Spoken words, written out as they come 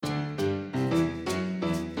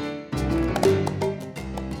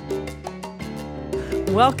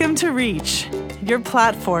Welcome to Reach, your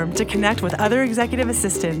platform to connect with other executive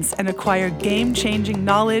assistants and acquire game-changing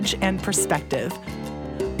knowledge and perspective.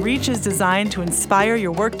 Reach is designed to inspire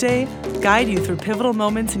your workday, guide you through pivotal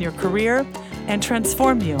moments in your career, and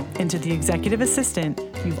transform you into the executive assistant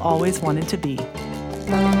you've always wanted to be.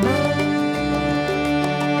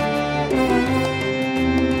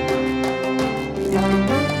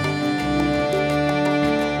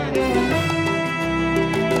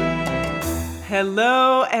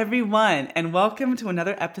 Hello, everyone, and welcome to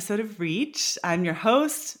another episode of Reach. I'm your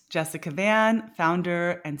host, Jessica Van,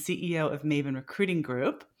 founder and CEO of Maven Recruiting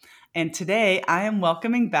Group. And today I am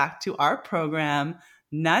welcoming back to our program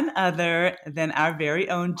none other than our very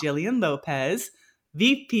own Jillian Lopez,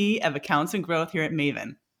 VP of Accounts and Growth here at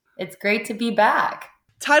Maven. It's great to be back.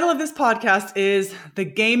 Title of this podcast is The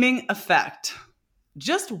Gaming Effect.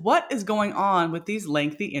 Just what is going on with these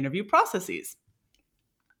lengthy interview processes?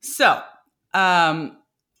 So,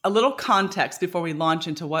 a little context before we launch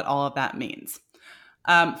into what all of that means.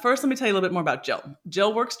 First, let me tell you a little bit more about Jill.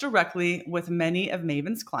 Jill works directly with many of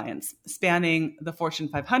Maven's clients, spanning the Fortune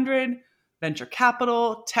 500, venture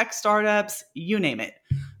capital, tech startups, you name it.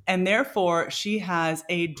 And therefore, she has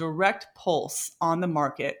a direct pulse on the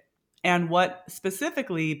market and what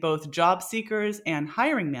specifically both job seekers and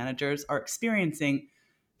hiring managers are experiencing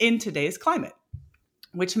in today's climate,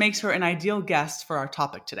 which makes her an ideal guest for our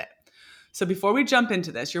topic today. So before we jump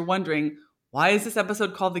into this, you're wondering, why is this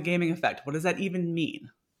episode called The Gaming Effect? What does that even mean?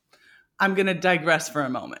 I'm going to digress for a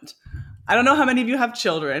moment. I don't know how many of you have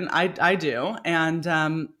children. I do. And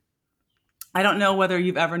I don't know whether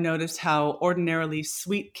you've ever noticed how ordinarily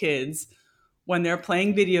sweet kids, when they're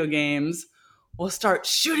playing video games, will start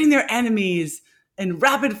shooting their enemies in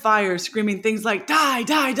rapid fire, screaming things like, die,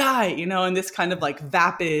 die, die, in this kind of like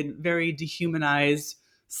vapid, very dehumanized,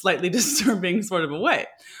 slightly disturbing sort of a way.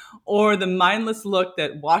 Or the mindless look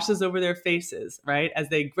that washes over their faces, right? As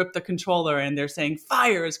they grip the controller and they're saying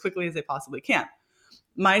fire as quickly as they possibly can.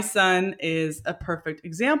 My son is a perfect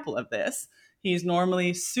example of this. He's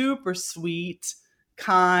normally super sweet,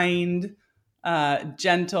 kind,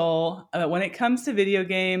 gentle. When it comes to video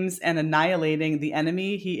games and annihilating the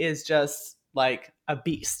enemy, he is just like a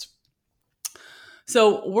beast.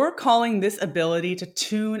 So we're calling this ability to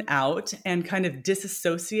tune out and kind of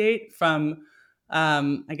disassociate from,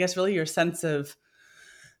 I guess, really your sense of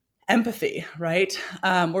empathy, right?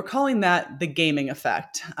 We're calling that the gaming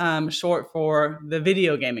effect, short for the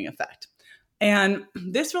video gaming effect. And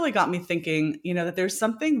this really got me thinking, that there's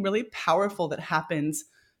something really powerful that happens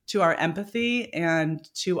to our empathy and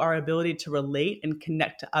to our ability to relate and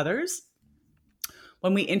connect to others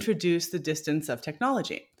when we introduce the distance of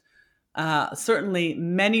technology. Certainly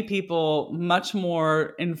many people much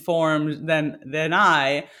more informed than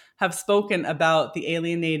I have spoken about the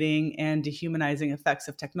alienating and dehumanizing effects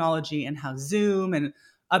of technology and how Zoom and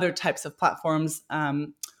other types of platforms,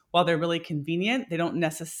 while they're really convenient, they don't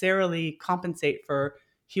necessarily compensate for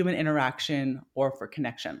human interaction or for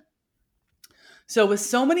connection. So with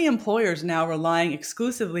so many employers now relying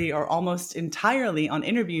exclusively or almost entirely on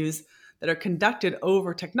interviews that are conducted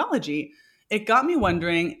over technology, it got me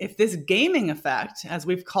wondering if this gaming effect, as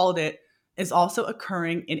we've called it, is also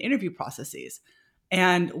occurring in interview processes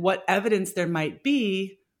and what evidence there might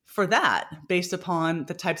be for that based upon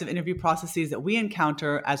the types of interview processes that we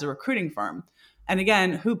encounter as a recruiting firm. And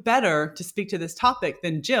again, who better to speak to this topic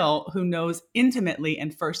than Jill, who knows intimately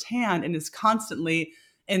and firsthand and is constantly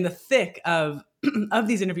in the thick of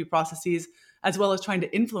these interview processes, as well as trying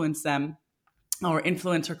to influence them or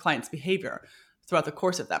influence her client's behavior throughout the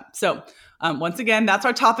course of them. So once again, that's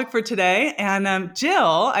our topic for today. And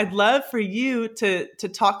Jill, I'd love for you to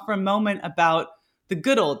talk for a moment about the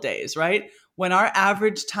good old days, right? When our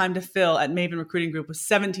average time to fill at Maven Recruiting Group was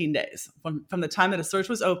 17 days, from the time that a search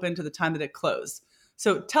was open to the time that it closed.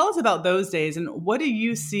 So tell us about those days and what do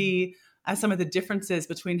you see as some of the differences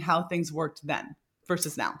between how things worked then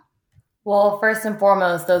versus now? Well, first and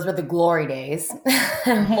foremost, those were the glory days.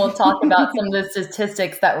 We'll talk about some of the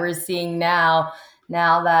statistics that we're seeing now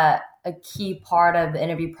that a key part of the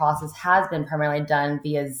interview process has been primarily done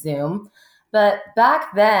via Zoom. But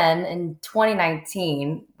back then in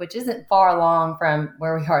 2019, which isn't far along from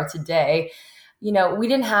where we are today, we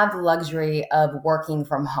didn't have the luxury of working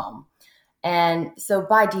from home. And so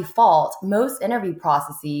by default, most interview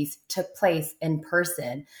processes took place in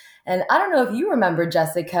person. And I don't know if you remember,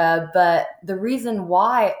 Jessica, but the reason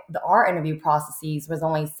why our interview processes was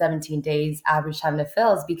only 17 days average time to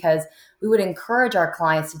fill is because we would encourage our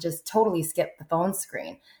clients to just totally skip the phone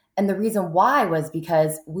screen. And the reason why was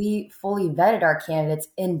because we fully vetted our candidates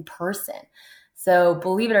in person. So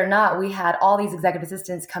believe it or not, we had all these executive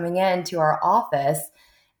assistants coming into our office,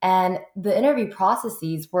 and the interview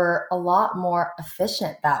processes were a lot more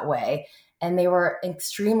efficient that way. And they were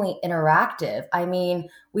extremely interactive. I mean,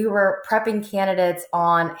 we were prepping candidates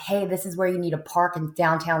on, hey, this is where you need to park in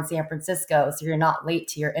downtown San Francisco so you're not late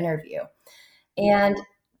to your interview. And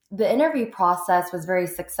the interview process was very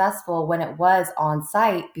successful when it was on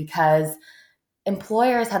site because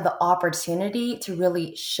employers had the opportunity to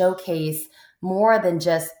really showcase more than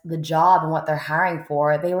just the job and what they're hiring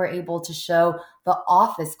for. They were able to show the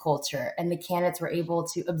office culture, and the candidates were able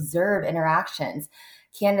to observe interactions.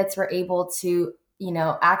 Candidates were able to,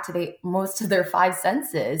 activate most of their five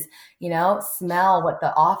senses, smell what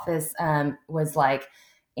the office was like.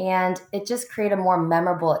 And it just created a more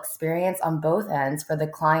memorable experience on both ends for the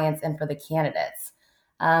clients and for the candidates.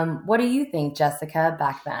 What do you think, Jessica,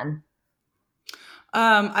 back then?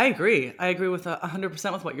 I agree. I agree with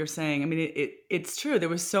 100% with what you're saying. I mean, it's true. There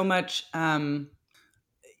was so much.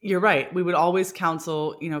 You're right. We would always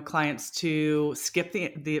counsel, clients to skip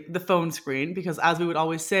the phone screen because, as we would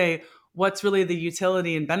always say, what's really the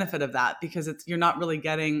utility and benefit of that? Because you're not really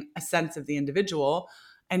getting a sense of the individual.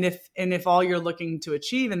 And if all you're looking to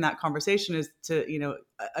achieve in that conversation is to,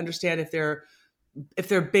 understand if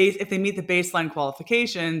they meet the baseline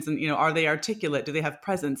qualifications and, are they articulate? Do they have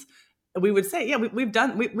presence? We would say, yeah, we've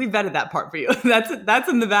vetted that part for you. That's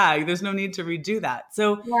in the bag. There's no need to redo that.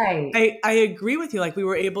 So right. I agree with you. Like, we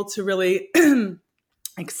were able to really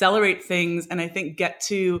accelerate things, and I think get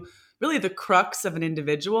to really the crux of an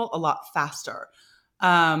individual a lot faster.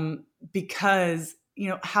 Because,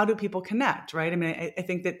 how do people connect, right? I mean, I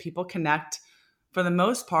think that people connect for the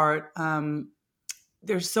most part.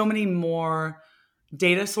 There's so many more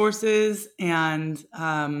data sources and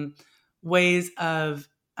ways of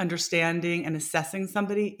understanding and assessing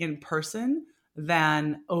somebody in person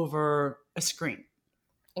than over a screen.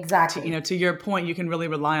 Exactly. To your point, you can really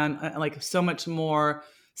rely on like so much more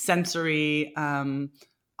sensory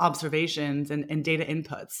observations and data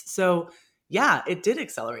inputs. So yeah, it did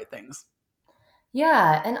accelerate things.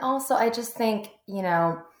 Yeah. And also, I just think,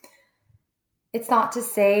 it's not to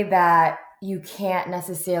say that you can't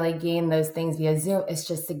necessarily gain those things via Zoom. It's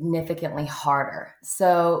just significantly harder.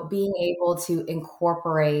 So being able to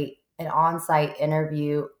incorporate an on-site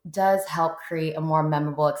interview does help create a more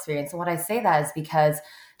memorable experience. And what I say that is because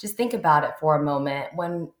just think about it for a moment.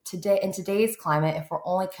 In today's climate, if we're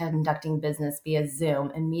only conducting business via Zoom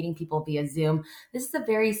and meeting people via Zoom, this is a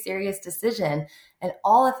very serious decision. And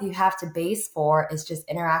all if you have to base for is just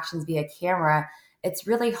interactions via camera, it's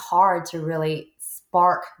really hard to really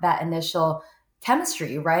spark that initial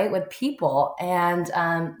chemistry, right, with people. And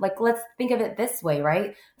let's think of it this way,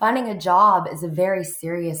 right? Finding a job is a very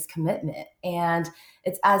serious commitment. And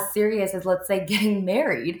it's as serious as, let's say, getting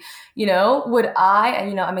married.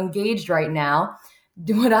 I'm engaged right now.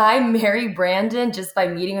 Would I marry Brandon just by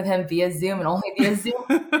meeting with him via Zoom and only via Zoom?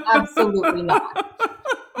 Absolutely not.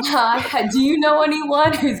 Do you know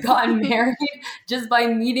anyone who's gotten married just by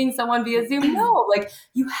meeting someone via Zoom? No,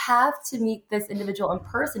 you have to meet this individual in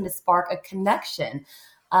person to spark a connection.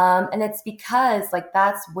 And it's because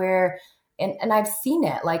that's where, and I've seen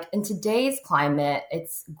it, in today's climate,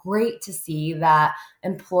 it's great to see that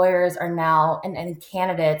employers are now, and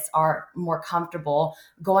candidates are more comfortable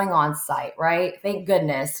going on site, right? Thank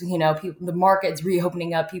goodness, the market's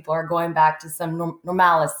reopening up, people are going back to some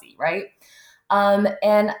normalcy, right?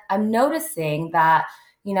 And I'm noticing that,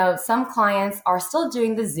 some clients are still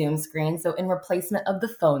doing the Zoom screen, so in replacement of the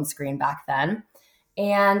phone screen back then.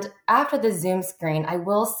 And after the Zoom screen, I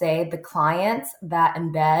will say the clients that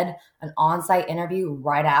embed an on-site interview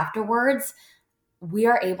right afterwards, we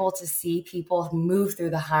are able to see people move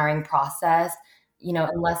through the hiring process, in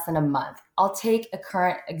less than a month. I'll take a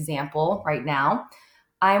current example right now.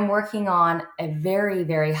 I'm working on a very,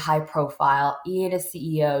 very high profile EA to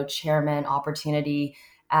CEO chairman opportunity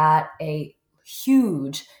at a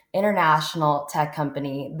huge international tech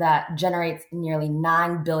company that generates nearly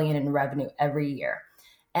 $9 billion in revenue every year.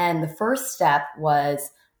 And the first step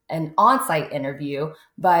was an on-site interview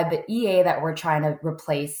by the EA that we're trying to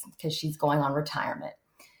replace because she's going on retirement.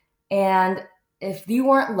 And if you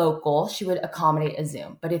weren't local, she would accommodate a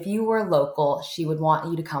Zoom. But if you were local, she would want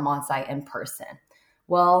you to come on site in person.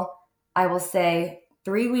 Well, I will say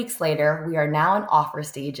 3 weeks later, we are now in offer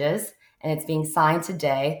stages and it's being signed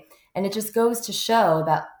today. And it just goes to show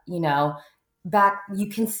that, you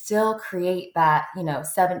can still create that,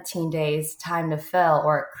 17 days time to fill,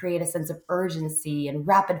 or create a sense of urgency and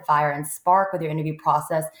rapid fire and spark with your interview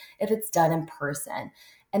process if it's done in person.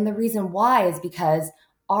 And the reason why is because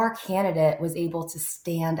our candidate was able to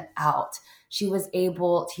stand out. She was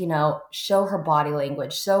able to, show her body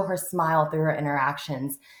language, show her smile through her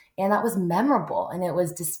interactions. And that was memorable and it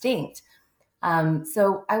was distinct.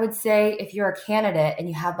 So I would say if you're a candidate and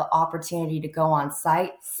you have the opportunity to go on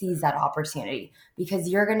site, seize that opportunity because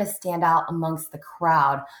you're going to stand out amongst the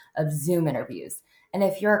crowd of Zoom interviews. And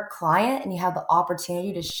if you're a client and you have the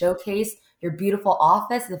opportunity to showcase your beautiful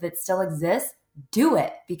office, if it still exists, do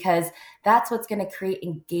it because that's what's going to create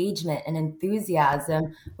engagement and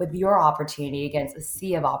enthusiasm with your opportunity against a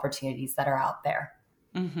sea of opportunities that are out there.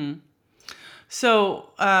 Mm-hmm.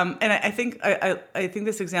 So, and I think I think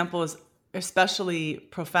this example is especially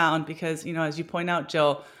profound because, as you point out,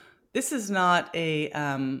 Jill, this is not a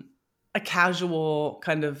casual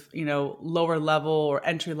kind of, lower level or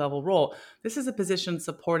entry level role. This is a position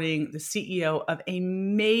supporting the CEO of a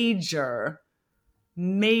major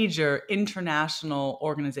international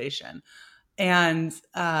organization. And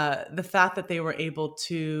the fact that they were able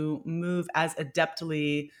to move as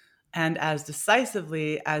adeptly and as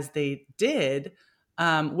decisively as they did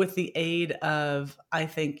with the aid of, I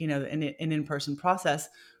think, an in-person process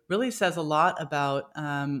really says a lot about,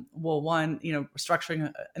 one,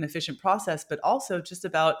 structuring an efficient process, but also just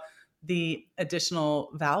about the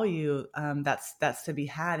additional value that's to be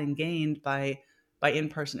had and gained by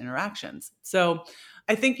in-person interactions. So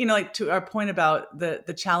I think, to our point about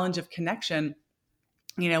the challenge of connection,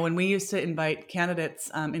 when we used to invite candidates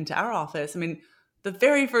into our office, I mean, the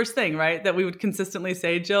very first thing, right, that we would consistently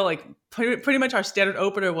say, Jill, like pretty much our standard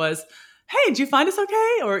opener was, hey, did you find us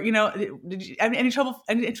okay? Or, did you have any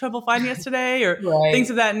trouble finding us today? Or right.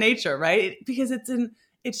 Things of that nature, right? Because it's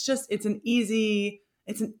an easy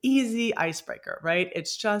icebreaker, right?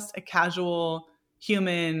 It's just a casual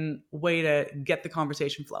human way to get the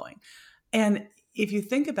conversation flowing. And if you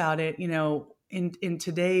think about it, in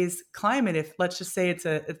today's climate, if let's just say it's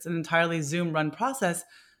an entirely Zoom run process,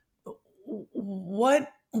 what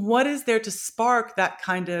is there to spark that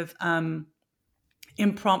kind of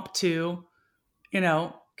impromptu,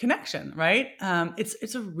 connection, right?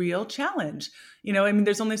 It's a real challenge.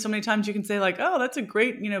 There's only so many times you can say like, oh, that's a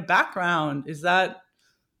great, background. Is that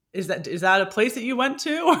a place that you went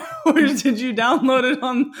to or did you download it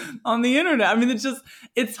on the internet?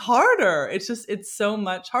 It's harder. It's so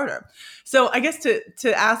much harder. So I guess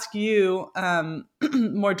to ask you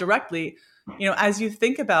more directly, as you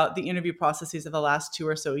think about the interview processes of the last 2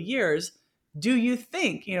 or so years, do you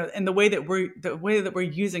think, in the way that we're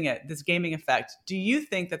using it, this gaming effect, do you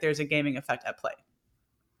think that there's a gaming effect at play?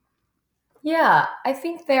 Yeah, I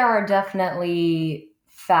think there are definitely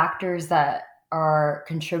factors that are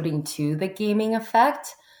contributing to the gaming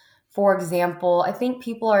effect. For example, I think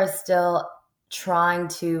people are still trying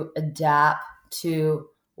to adapt to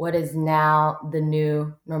what is now the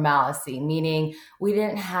new normalcy, meaning we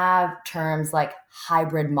didn't have terms like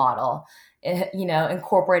hybrid model,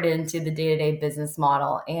 incorporated into the day-to-day business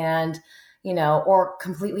model and, or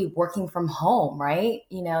completely working from home, right?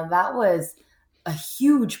 That was a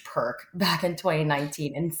huge perk back in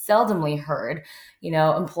 2019 and seldomly heard,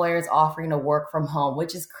 employers offering to work from home,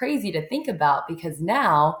 which is crazy to think about because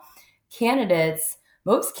now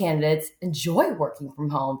most candidates enjoy working from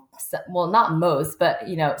home. Well, not most, but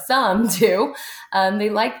some do. They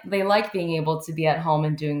like being able to be at home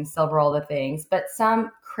and doing several other things, but some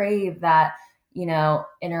crave that,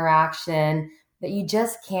 interaction that you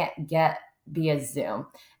just can't get via Zoom.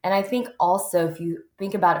 And I think also if you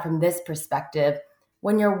think about it from this perspective,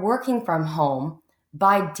 when you're working from home,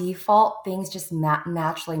 by default, things just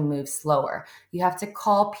naturally move slower. You have to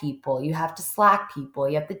call people, you have to Slack people,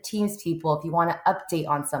 you have to Teams people if you want to update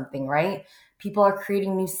on something, right? People are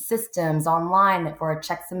creating new systems online for a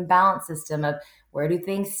checks and balance system of where do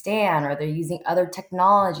things stand, or they're using other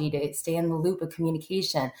technology to stay in the loop of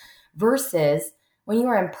communication. Versus when you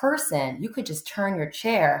are in person, you could just turn your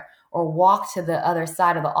chair or walk to the other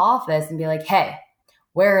side of the office and be like, hey,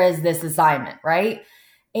 where is this assignment, right?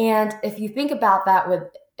 And if you think about that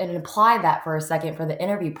and apply that for a second for the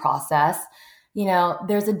interview process,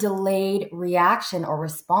 there's a delayed reaction or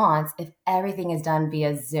response if everything is done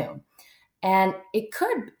via Zoom. And it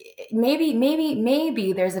could,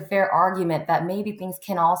 maybe there's a fair argument that maybe things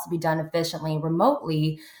can also be done efficiently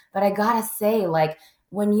remotely. But I gotta say, like,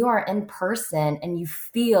 when you are in person and you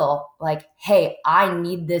feel like, hey, I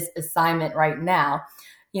need this assignment right now,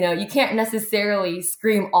 you can't necessarily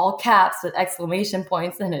scream all caps with exclamation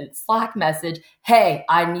points in a Slack message, hey,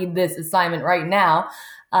 I need this assignment right now,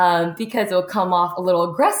 because it will come off a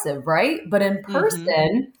little aggressive, right? But in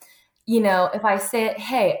person, if I say,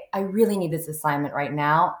 hey, I really need this assignment right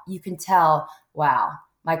now, you can tell, wow,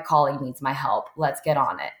 my colleague needs my help. Let's get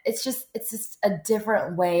on it. It's just a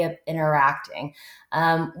different way of interacting,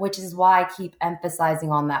 which is why I keep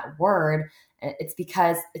emphasizing on that word. It's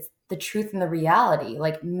because it's the truth and the reality.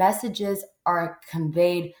 Like, messages are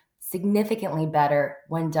conveyed significantly better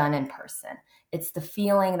when done in person. It's the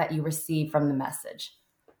feeling that you receive from the message.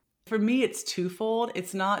 For me, it's twofold.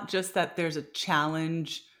 It's not just that there's a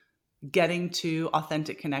challenge getting to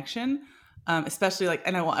authentic connection, especially like,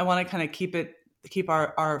 and I want to kind of keep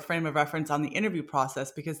our frame of reference on the interview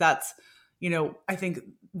process, because that's, I think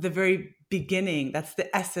the very beginning, that's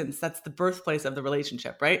the essence, that's the birthplace of the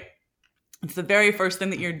relationship, right? It's the very first thing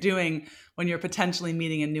that you're doing when you're potentially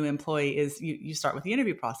meeting a new employee is you start with the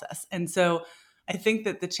interview process. And so I think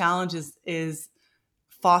that the challenge is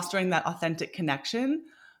fostering that authentic connection.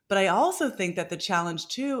 But I also think that the challenge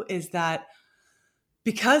too is that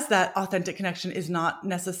because that authentic connection is not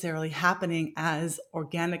necessarily happening as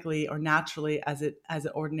organically or naturally as it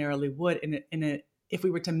ordinarily would if we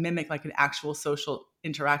were to mimic like an actual social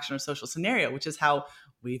interaction or social scenario, which is how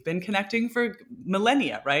we've been connecting for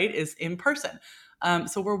millennia, right? Is in person.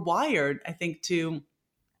 So we're wired, I think, to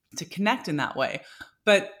connect in that way.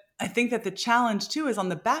 But I think that the challenge too is on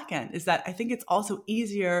the back end, is that I think it's also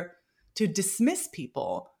easier to dismiss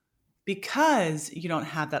people because you don't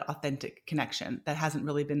have that authentic connection that hasn't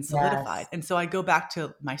really been solidified. Yes. And so I go back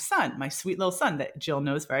to my son, my sweet little son that Jill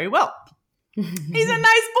knows very well. He's a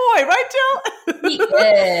nice boy, right, Jill? He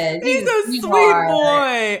is. He's a sweet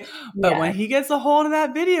boy. But when he gets a hold of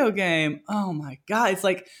that video game, oh my God, it's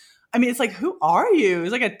like, who are you?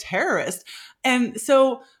 He's like a terrorist. And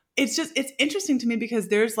so it's interesting to me because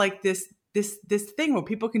there's like this thing where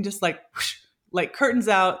people can just like, whoosh, like curtains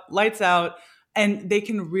out, lights out, and they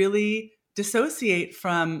can really dissociate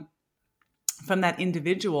from that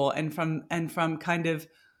individual and from kind of,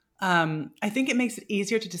 I think it makes it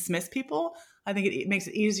easier to dismiss people. I think it makes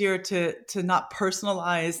it easier to not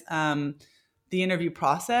personalize the interview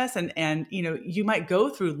process. And you might go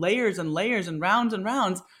through layers and layers and rounds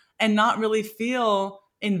and not really feel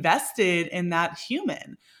invested in that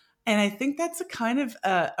human. And I think that's a kind of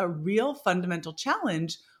a real fundamental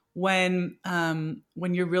challenge when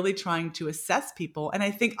you're really trying to assess people. And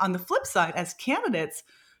I think on the flip side, as candidates,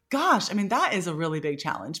 gosh, that is a really big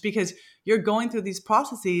challenge because you're going through these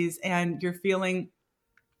processes and you're feeling,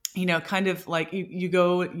 kind of like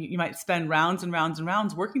you might spend rounds and rounds and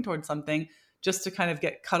rounds working towards something just to kind of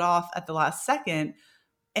get cut off at the last second.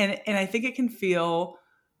 And I think it can feel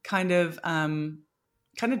kind of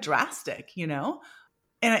drastic,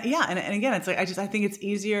 And again, it's like, I think it's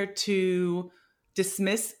easier to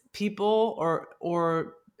dismiss people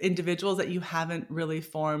or individuals that you haven't really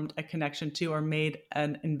formed a connection to or made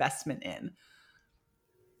an investment in.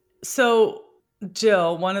 So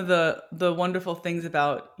Jill, one of the wonderful things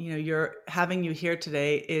about, having you here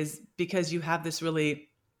today is because you have this really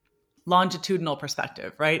longitudinal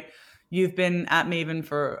perspective, right? You've been at Maven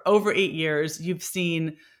for over 8 years. You've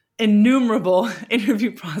seen innumerable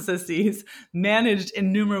interview processes, managed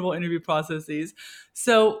innumerable interview processes.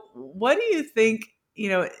 So what do you think,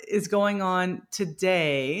 is going on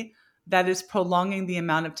today that is prolonging the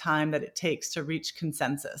amount of time that it takes to reach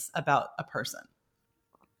consensus about a person?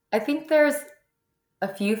 I think there's a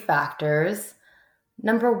few factors.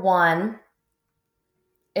 Number one,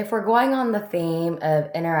 if we're going on the theme of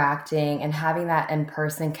interacting and having that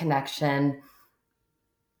in-person connection,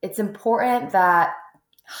 it's important that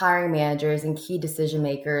hiring managers and key decision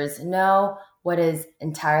makers know what is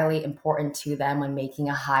entirely important to them when making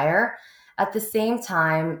a hire. At the same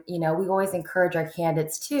time, we always encourage our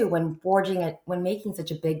candidates too, when making such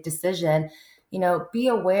a big decision, be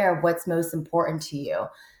aware of what's most important to you.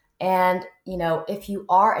 And, if you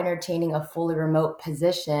are entertaining a fully remote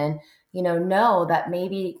position, know that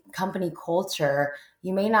maybe company culture,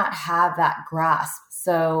 you may not have that grasp.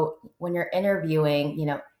 So when you're interviewing,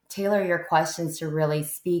 tailor your questions to really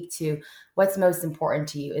speak to what's most important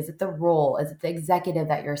to you. Is it the role? Is it the executive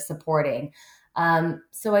that you're supporting?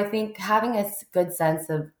 So I think having a good sense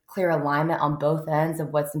of clear alignment on both ends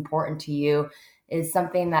of what's important to you is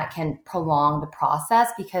something that can prolong the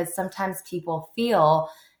process, because sometimes people feel,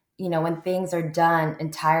 when things are done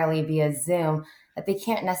entirely via Zoom, that they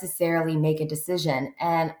can't necessarily make a decision.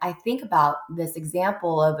 And I think about this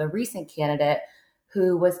example of a recent candidate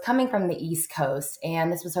who was coming from the East Coast,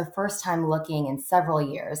 and this was her first time looking in several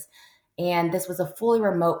years. And this was a fully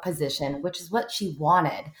remote position, which is what she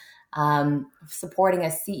wanted, supporting a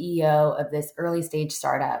CEO of this early stage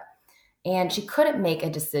startup. And she couldn't make a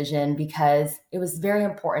decision because it was very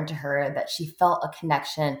important to her that she felt a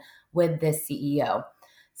connection with this CEO.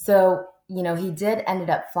 So, he ended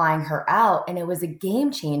up flying her out, and it was a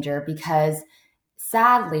game changer because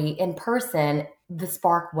sadly, in person, the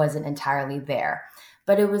spark wasn't entirely there.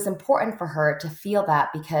 But it was important for her to feel that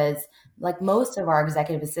because, like most of our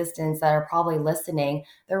executive assistants that are probably listening,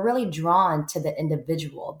 they're really drawn to the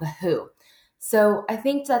individual, the who. So I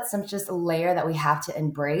think that's just a layer that we have to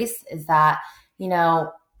embrace is that, you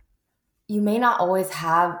know, you may not always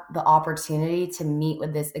have the opportunity to meet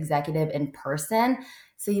with this executive in person.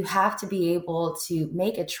 So you have to be able to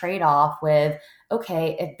make a trade-off with,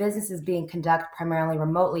 okay, if business is being conducted primarily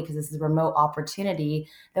remotely because this is a remote opportunity,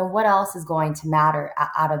 then what else is going to matter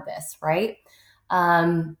out of this, right?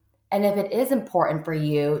 And if it is important for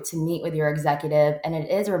you to meet with your executive and it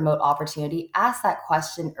is a remote opportunity, ask that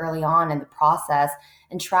question early on in the process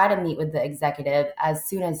and try to meet with the executive as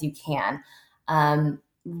soon as you can.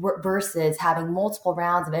 Versus having multiple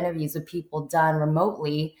rounds of interviews with people done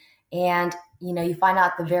remotely. And, you know, you find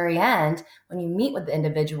out at the very end when you meet with the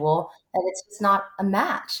individual that it's just not a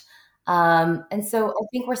match. And so I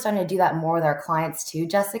think we're starting to do that more with our clients too,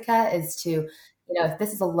 Jessica, is to, you know, if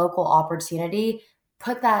this is a local opportunity,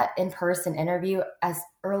 put that in-person interview as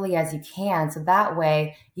early as you can. So that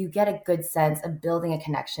way you get a good sense of building a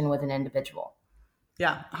connection with an individual.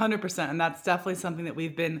 Yeah, 100%. And that's definitely something that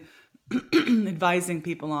we've been advising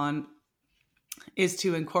people on, is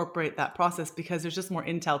to incorporate that process because there's just more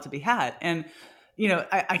intel to be had. And, you know,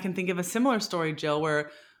 I can think of a similar story, Jill,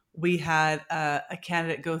 where we had a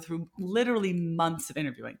candidate go through literally months of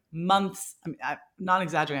interviewing, months. I mean, I'm not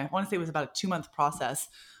exaggerating. I want to say it was about a 2-month process,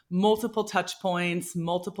 multiple touch points,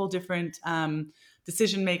 multiple different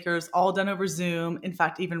decision makers, all done over Zoom. In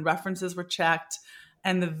fact, even references were checked.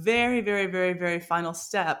 And the very, very, very, very final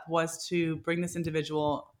step was to bring this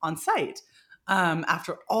individual on site.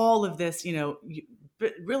 After all of this, you know,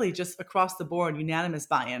 really just across the board, unanimous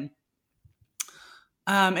buy-in.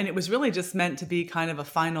 And it was really just meant to be kind of a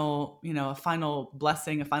final, you know, a final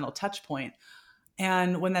blessing, a final touch point.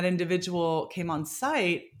 And when that individual came on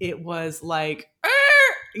site, it was like,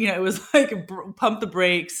 you know, it was like pump the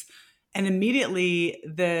brakes. And immediately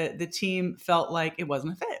the team felt like it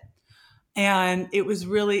wasn't a fit. And it was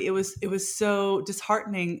really, it was so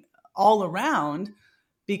disheartening all around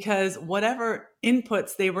because whatever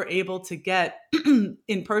inputs they were able to get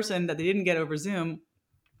in person that they didn't get over Zoom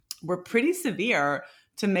were pretty severe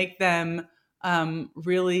to make them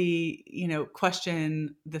really, you know,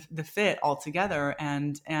 question the fit altogether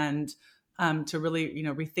and to really, you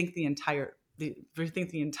know, rethink the entire,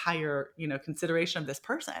 you know, consideration of this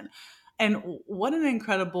person. And what an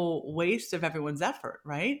incredible waste of everyone's effort,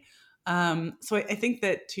 right? So I think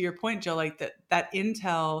that, to your point, Jill, like that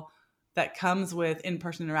intel that comes with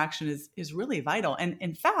in-person interaction is really vital. And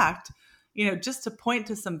in fact, you know, just to point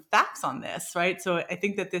to some facts on this, right? So I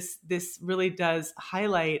think that this really does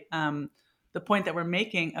highlight the point that we're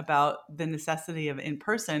making about the necessity of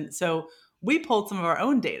in-person. So we pulled some of our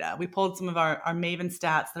own data. We pulled some of our Maven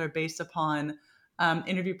stats that are based upon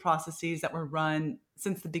interview processes that were run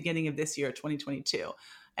since the beginning of this year, 2022.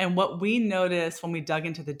 And what we noticed when we dug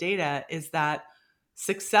into the data is that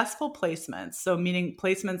successful placements, so meaning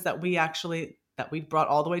placements that we brought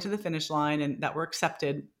all the way to the finish line and that were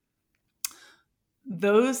accepted,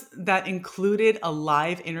 those that included a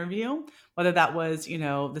live interview, whether that was, you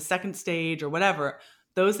know, the second stage or whatever,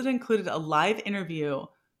 those that included a live interview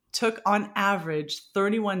took on average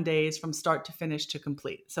 31 days from start to finish to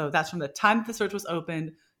complete. So that's from the time that the search was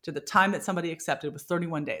opened to the time that somebody accepted was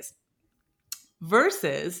 31 days.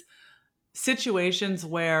 Versus situations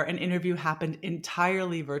where an interview happened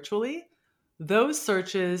entirely virtually, those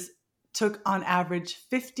searches took on average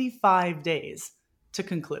 55 days to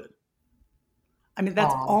conclude. I mean,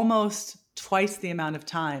 that's almost twice the amount of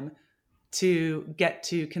time to get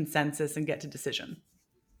to consensus and get to decision.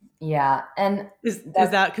 Yeah. And is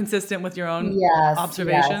that consistent with your own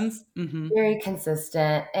observations? Yes. Mm-hmm. Very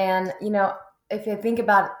consistent. And, you know, if you think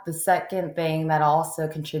about the second thing that also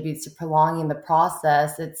contributes to prolonging the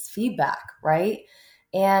process, it's feedback, right?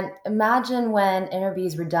 And imagine when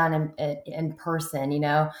interviews were done in person, you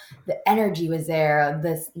know, the energy was there,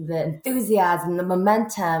 the enthusiasm, the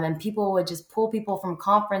momentum, and people would just pull people from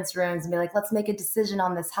conference rooms and be like, let's make a decision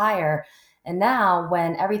on this hire. And now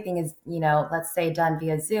when everything is, you know, let's say done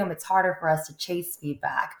via Zoom, it's harder for us to chase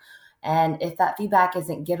feedback. And if that feedback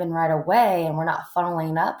isn't given right away and we're not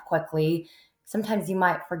funneling up quickly, sometimes you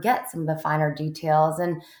might forget some of the finer details,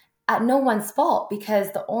 and at no one's fault, because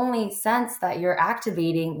the only sense that you're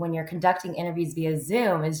activating when you're conducting interviews via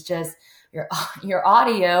Zoom is just your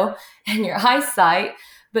audio and your eyesight,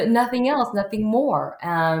 but nothing else, nothing more.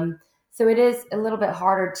 So it is a little bit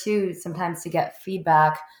harder too sometimes to get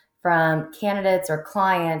feedback from candidates or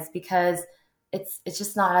clients because it's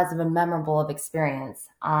just not as of a memorable of experience.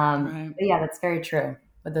 Right. But yeah, that's very true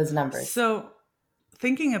with those numbers. So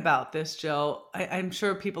thinking about this, Jill, I'm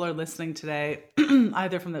sure people are listening today,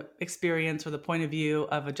 either from the experience or the point of view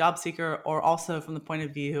of a job seeker, or also from the point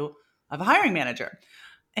of view of a hiring manager.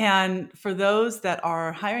 And for those that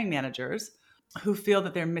are hiring managers who feel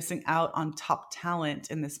that they're missing out on top talent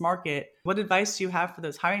in this market, what advice do you have for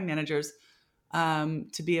those hiring managers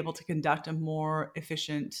to be able to conduct a more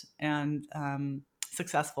efficient and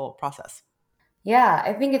successful process? Yeah,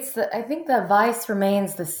 I think the advice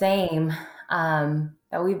remains the same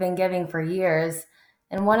that we've been giving for years.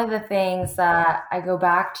 And one of the things that I go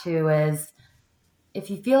back to is if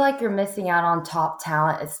you feel like you're missing out on top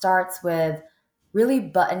talent, it starts with really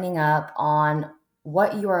buttoning up on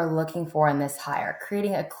what you are looking for in this hire,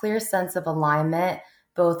 creating a clear sense of alignment,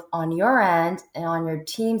 both on your end and on your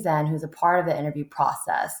team's end, who's a part of the interview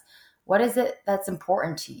process. What is it that's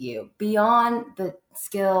important to you beyond the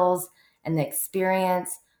skills and the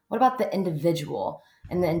experience? What about the individual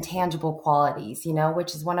and the intangible qualities,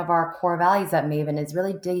 which is one of our core values at Maven, is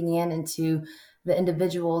really digging into the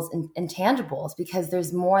individual's intangibles, because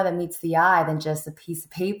there's more that meets the eye than just a piece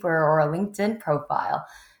of paper or a LinkedIn profile.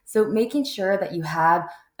 So making sure that you have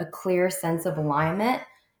a clear sense of alignment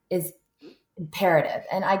is imperative.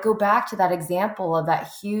 And I go back to that example of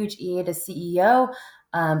that huge EA to CEO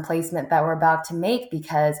placement that we're about to make,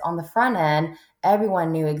 because on the front end,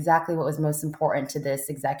 everyone knew exactly what was most important to this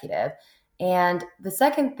executive. And the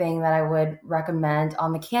second thing that I would recommend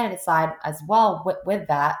on the candidate side as well with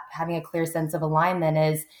that, having a clear sense of alignment,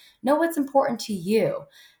 is know what's important to you.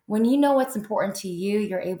 When you know what's important to you,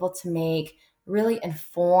 you're able to make really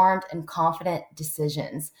informed and confident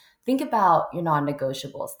decisions. Think about your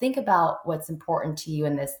non-negotiables. Think about what's important to you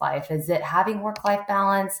in this life. Is it having work-life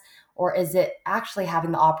balance, or is it actually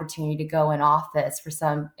having the opportunity to go in office for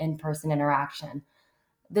some in-person interaction?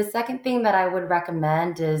 The second thing that I would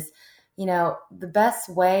recommend is, the best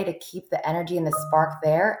way to keep the energy and the spark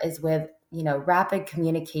there is with, rapid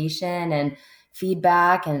communication and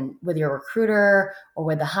feedback, and with your recruiter or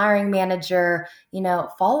with the hiring manager,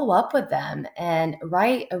 follow up with them and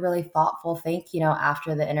write a really thoughtful thank you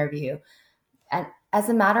after the interview. And as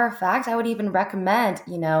a matter of fact, I would even recommend,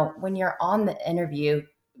 when you're on the interview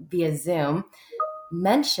via Zoom,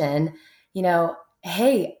 mention,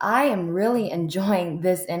 hey, I am really enjoying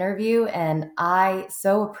this interview, and I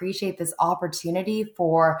so appreciate this opportunity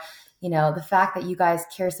for, the fact that you guys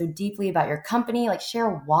care so deeply about your company. Like, share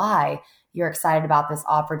why you're excited about this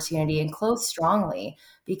opportunity and close strongly,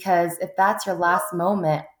 because if that's your last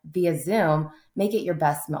moment via Zoom, make it your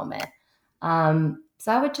best moment.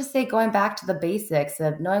 So I would just say, going back to the basics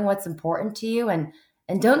of knowing what's important to you, and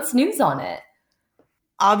don't snooze on it.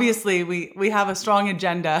 Obviously, we have a strong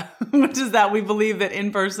agenda, which is that we believe that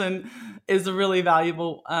in-person is a really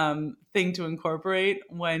valuable thing to incorporate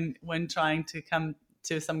when trying to come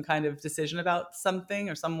to some kind of decision about something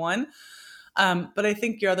or someone. But I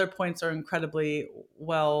think your other points are incredibly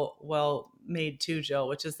well made too, Jill,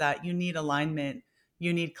 which is that you need alignment,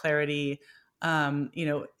 you need clarity.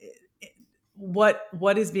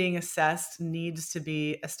 What is being assessed needs to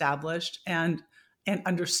be established and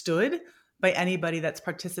understood by anybody that's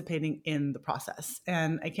participating in the process.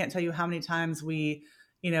 And I can't tell you how many times we,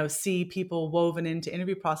 see people woven into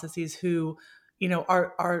interview processes who,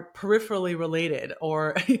 are peripherally related,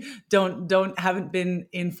 or haven't been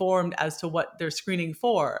informed as to what they're screening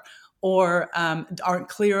for, or aren't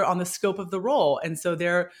clear on the scope of the role. And so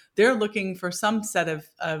they're looking for some set of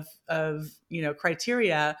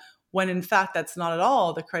criteria, when in fact that's not at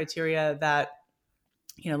all the criteria that,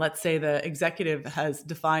 let's say the executive has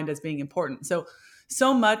defined as being important.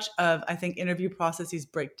 So much of, I think, interview processes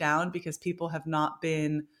break down because people have not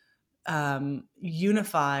been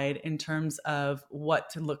unified in terms of what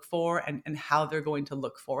to look for and how they're going to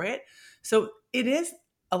look for it. So it is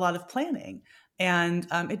a lot of planning, and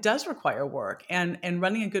it does require work. And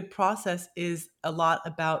running a good process is a lot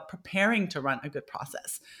about preparing to run a good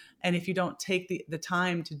process. And if you don't take the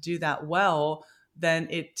time to do that well, then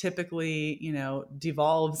it typically,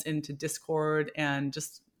 devolves into discord and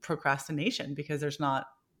just procrastination, because there's not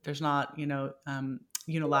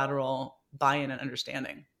unilateral buy-in and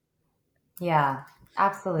understanding. Yeah,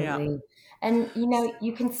 absolutely. Yeah. And,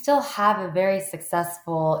 you can still have a very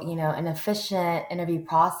successful, and efficient interview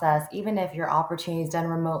process, even if your opportunity is done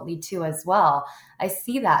remotely too, as well. I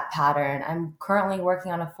see that pattern. I'm currently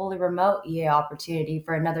working on a fully remote EA opportunity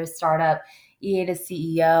for another startup, EA to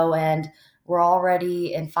CEO, and we're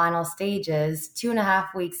already in final stages,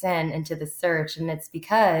 2.5 weeks into the search. And it's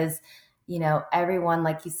because, everyone,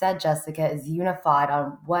 like you said, Jessica, is unified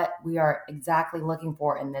on what we are exactly looking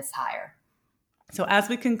for in this hire. So as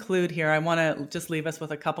we conclude here, I want to just leave us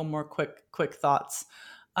with a couple more quick thoughts.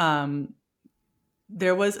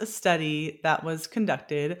 There was a study that was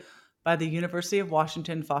conducted by the University of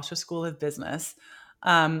Washington Foster School of Business.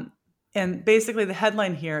 And basically the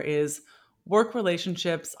headline here is, work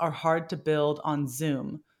relationships are hard to build on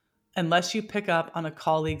Zoom unless you pick up on a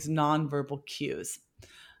colleague's nonverbal cues.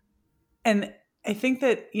 And I think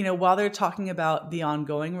that, while they're talking about the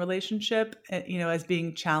ongoing relationship, as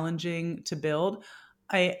being challenging to build,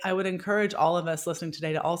 I would encourage all of us listening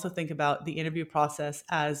today to also think about the interview process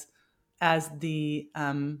as the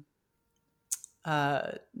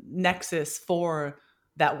nexus for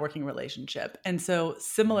that working relationship. And so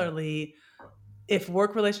similarly, if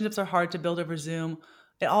work relationships are hard to build over Zoom,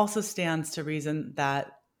 it also stands to reason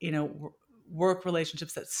that, work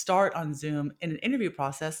relationships that start on Zoom in an interview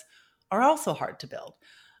process are also hard to build.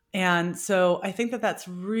 And so I think that that's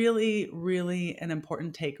really, really an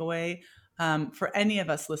important takeaway for any of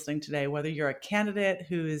us listening today, whether you're a candidate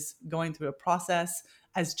who is going through a process,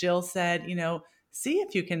 as Jill said, see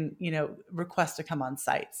if you can, request to come on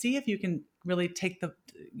site, see if you can really take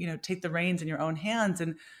the reins in your own hands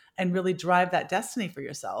and really drive that destiny for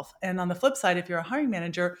yourself. And on the flip side, if you're a hiring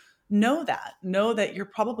manager, know that you're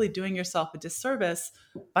probably doing yourself a disservice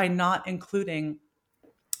by not including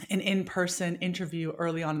an in-person interview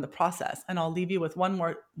early on in the process. And I'll leave you with one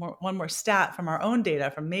more stat from our own data,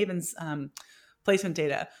 from Maven's placement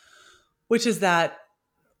data, which is that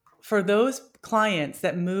for those clients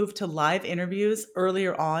that move to live interviews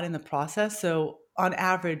earlier on in the process, so on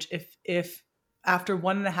average, if after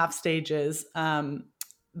 1.5 stages,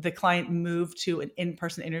 the client moved to an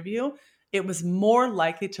in-person interview, it was more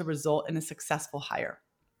likely to result in a successful hire.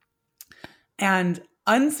 And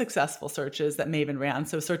unsuccessful searches that Maven ran,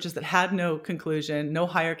 so searches that had no conclusion, no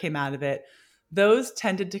hire came out of it, those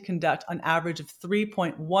tended to conduct an average of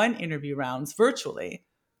 3.1 interview rounds virtually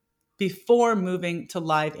before moving to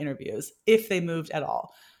live interviews, if they moved at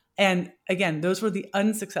all. And again, those were the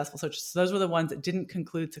unsuccessful searches. So those were the ones that didn't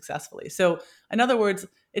conclude successfully. So in other words,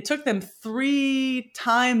 it took them 3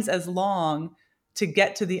 times as long to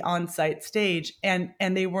get to the on-site stage, and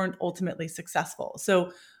they weren't ultimately successful.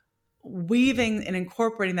 So weaving and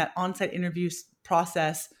incorporating that on-site interview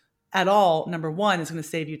process at all, number one, is going to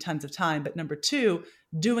save you tons of time. But number two,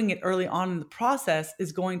 doing it early on in the process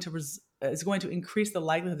is going to increase the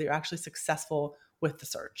likelihood that you're actually successful with the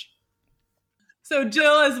search. So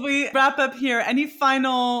Jill, as we wrap up here, any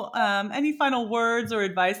final words or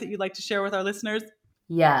advice that you'd like to share with our listeners?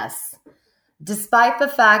 Yes. Despite the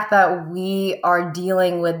fact that we are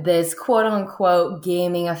dealing with this quote unquote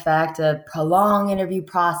gaming effect of prolonged interview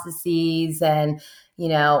processes and,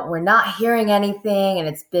 we're not hearing anything and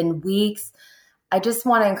it's been weeks, I just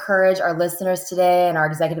want to encourage our listeners today and our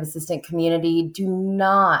executive assistant community, do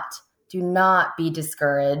not be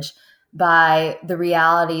discouraged by the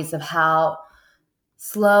realities of how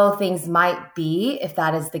slow things might be if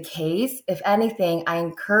that is the case. If anything, I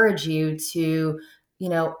encourage you to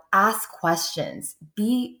ask questions,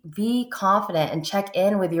 be confident and check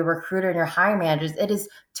in with your recruiter and your hiring managers. It is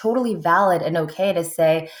totally valid and okay to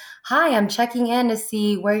say, hi, I'm checking in to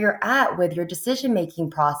see where you're at with your decision-making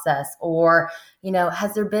process, or,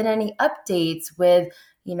 has there been any updates with,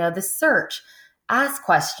 the search? Ask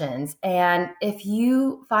questions. And if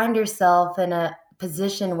you find yourself in a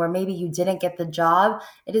position where maybe you didn't get the job,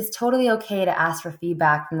 it is totally okay to ask for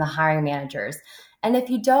feedback from the hiring managers. And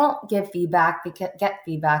if you don't get feedback,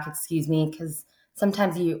 because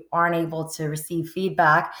sometimes you aren't able to receive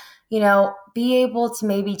feedback, be able to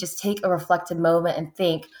maybe just take a reflective moment and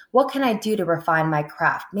think, what can I do to refine my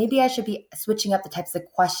craft? Maybe I should be switching up the types of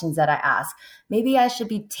questions that I ask. Maybe I should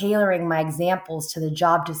be tailoring my examples to the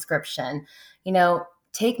job description.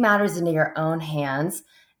 Take matters into your own hands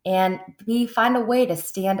and find a way to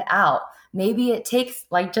stand out. Maybe it takes,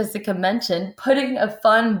 like Jessica mentioned, putting a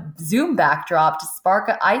fun Zoom backdrop to spark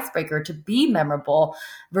an icebreaker to be memorable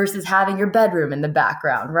versus having your bedroom in the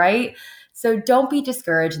background, right? So don't be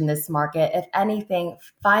discouraged in this market. If anything,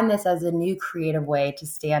 find this as a new creative way to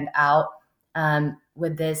stand out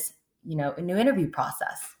with this, new interview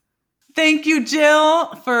process. Thank you,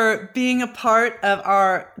 Jill, for being a part of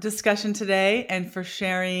our discussion today and for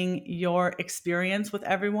sharing your experience with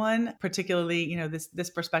everyone. Particularly, this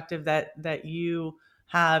perspective that you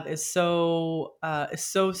have is so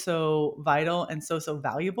vital and so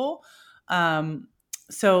valuable.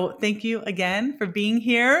 So thank you again for being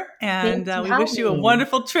here, and we wish you a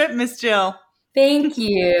wonderful trip, Miss Jill. Thank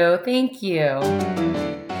you. Thank you.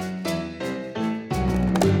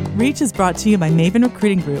 Reach is brought to you by Maven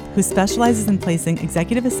Recruiting Group, who specializes in placing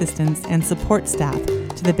executive assistants and support staff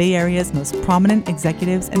to the Bay Area's most prominent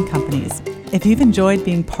executives and companies. If you've enjoyed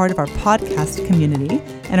being part of our podcast community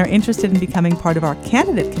and are interested in becoming part of our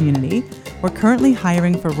candidate community, we're currently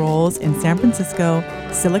hiring for roles in San Francisco,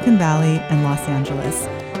 Silicon Valley, and Los Angeles.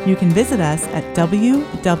 You can visit us at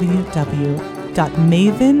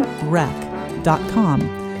www.mavenrec.com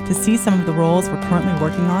to see some of the roles we're currently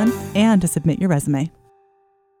working on and to submit your resume.